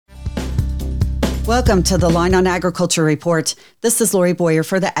Welcome to the Line on Agriculture Report. This is Lori Boyer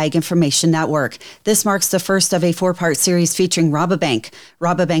for the Ag Information Network. This marks the first of a 4-part series featuring Rabobank.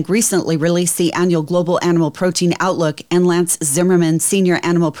 Rabobank recently released the annual Global Animal Protein Outlook, and Lance Zimmerman, Senior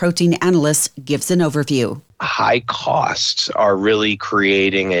Animal Protein Analyst, gives an overview. High costs are really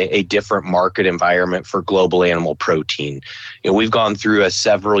creating a different market environment for global animal protein. We've gone through a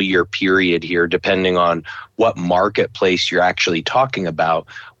several-year period here, depending on what marketplace you're actually talking about,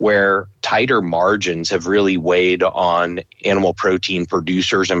 where tighter margins have really weighed on animal protein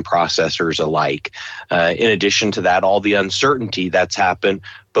producers and processors alike. In addition to that, all the uncertainty that's happened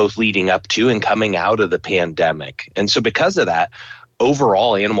both leading up to and coming out of the pandemic. And so because of that,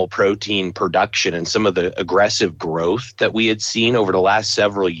 overall animal protein production and some of the aggressive growth that we had seen over the last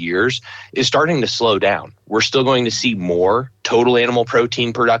several years is starting to slow down. We're still going to see more total animal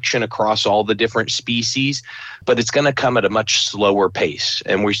protein production across all the different species, but it's going to come at a much slower pace.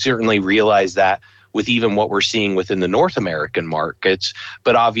 And we certainly realize that with even what we're seeing within the North American markets,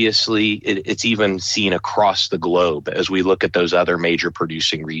 but obviously it's even seen across the globe as we look at those other major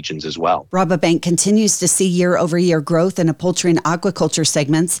producing regions as well. Rabobank continues to see year-over-year growth in the poultry and aquaculture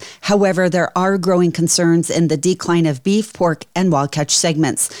segments. However, there are growing concerns in the decline of beef, pork, and wild catch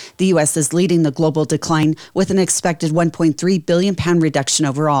segments. The U.S. is leading the global decline with an expected 1.3 billion pound reduction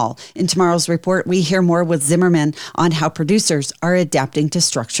overall. In tomorrow's report, we hear more with Zimmerman on how producers are adapting to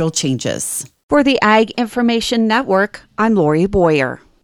structural changes. For the Ag Information Network, I'm Lori Boyer.